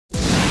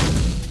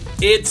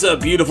It's a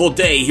beautiful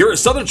day here at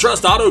Southern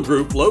Trust Auto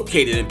Group,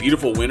 located in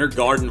beautiful Winter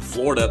Garden,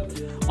 Florida,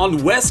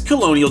 on West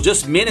Colonial,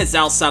 just minutes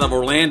outside of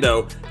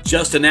Orlando,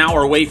 just an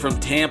hour away from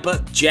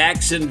Tampa,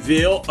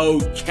 Jacksonville,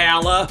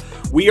 Ocala.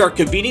 We are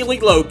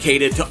conveniently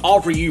located to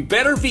offer you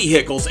better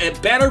vehicles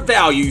at better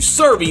value,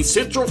 serving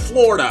Central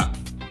Florida.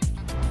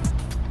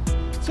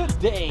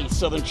 Today,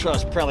 Southern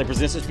Trust proudly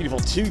presents this beautiful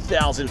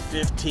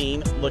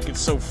 2015, looking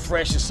so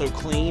fresh and so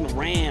clean,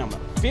 Ram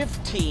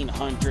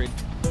 1500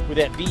 with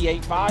that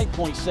V8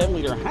 5.7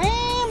 liter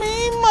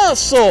Hammy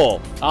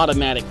muscle.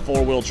 Automatic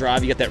four-wheel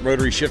drive. You got that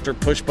rotary shifter,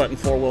 push-button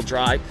four-wheel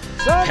drive.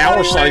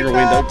 Power sliding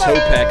window, tow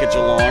package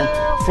alarm.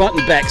 Front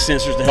and back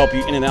sensors to help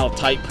you in and out of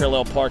tight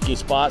parallel parking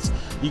spots.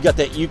 You got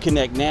that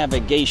Uconnect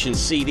navigation,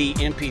 CD,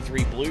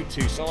 MP3,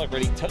 Bluetooth, solid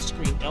ready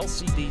touchscreen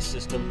LCD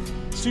system,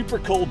 super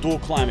cool dual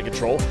climate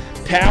control,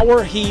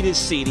 power heated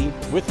seating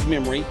with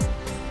memory.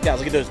 Guys,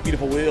 look at those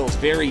beautiful wheels.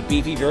 Very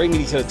beefy, very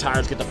meaty to the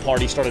tires. Get the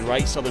party started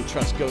right. Southern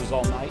Trust goes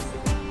all night.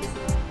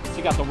 So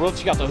you got the roof,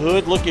 you got the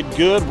hood, looking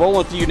good,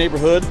 rolling through your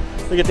neighborhood.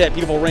 Look at that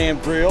beautiful Ram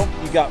grill.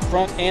 You got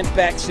front and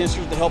back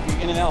sensors to help you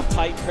in and out of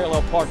tight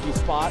parallel parking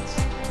spots.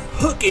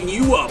 Hooking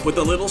you up with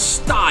a little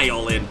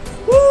style and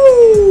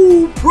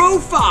woo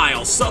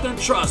profile. Southern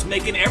Trust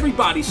making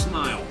everybody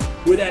smile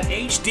with that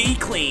HD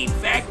clean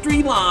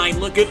factory line,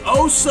 looking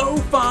oh so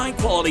fine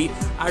quality.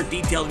 Our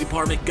detailing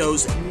department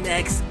goes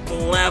next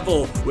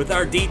level with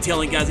our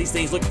detailing, guys. These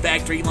things look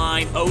factory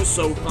line, oh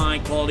so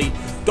fine quality.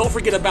 Don't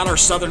forget about our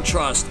Southern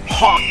Trust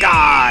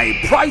Hawkeye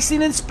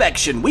pricing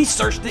inspection. We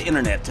searched the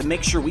internet to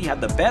make sure we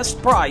had the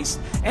best price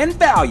and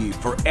value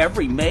for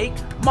every make,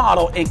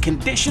 model, and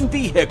condition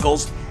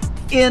vehicles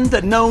in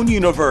the known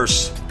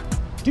universe.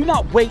 Do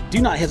not wait,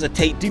 do not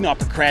hesitate, do not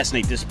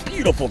procrastinate. This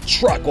beautiful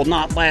truck will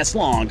not last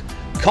long.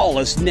 Call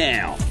us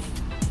now.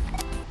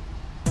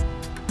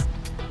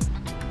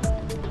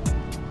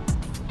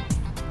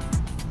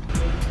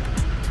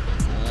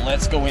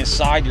 Let's go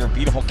inside your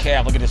beautiful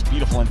cab. Look at this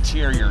beautiful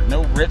interior.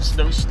 No rips,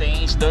 no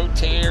stains, no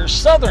tears.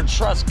 Southern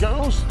Trust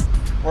goes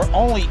where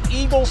only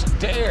eagles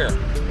dare.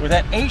 With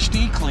that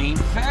HD clean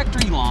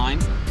factory line,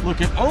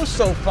 looking oh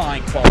so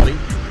fine quality.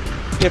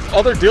 If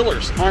other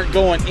dealers aren't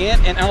going in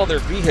and out of their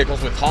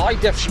vehicles with high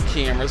definition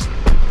cameras,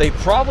 they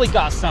probably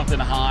got something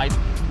to hide.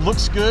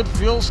 Looks good,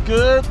 feels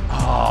good,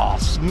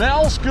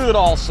 smells good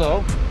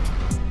also.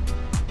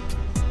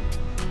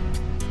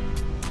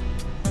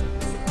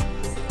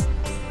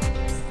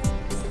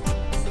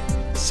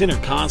 Center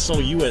console,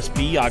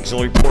 USB,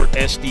 auxiliary port,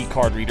 SD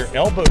card reader,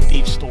 elbow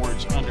deep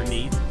storage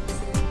underneath,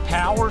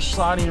 power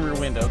sliding rear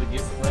window to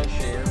get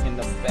fresh air in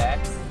the back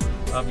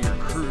of your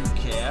crew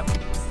cab.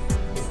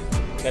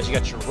 Guys, you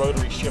got your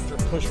rotary shifter,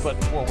 push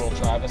button four-wheel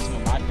drive. That's some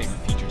of my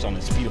favorite features on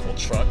this beautiful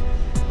truck.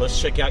 Let's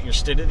check out your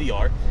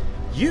state-of-the-art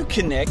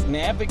Uconnect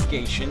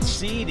navigation,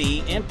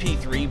 CD,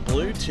 MP3,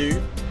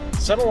 Bluetooth,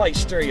 satellite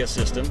stereo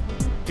system.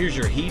 Here's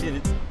your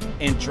heated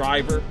and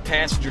driver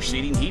passenger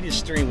seating, heated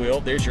steering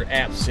wheel. There's your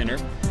app center.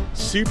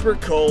 Super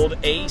cold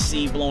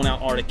AC blown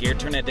out Arctic air.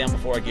 Turn that down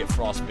before I get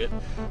frostbite.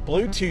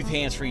 Bluetooth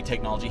hands-free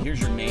technology. Here's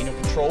your manual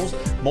controls,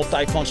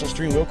 multifunctional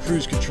steering wheel,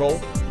 cruise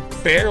control.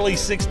 Barely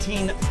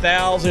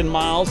 16,000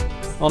 miles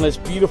on this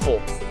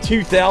beautiful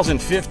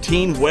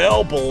 2015,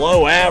 well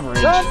below average.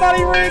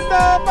 Somebody ring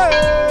the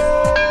bell!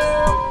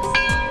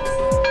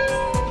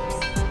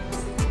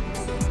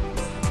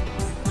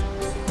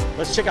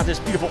 Let's check out this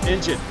beautiful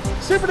engine.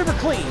 Super duper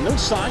clean, no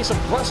signs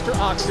of rust or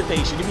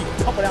oxidation. You be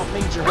pumping out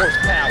major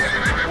horsepower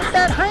with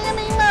that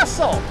hammy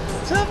muscle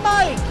to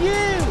make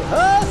you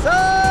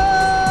hustle.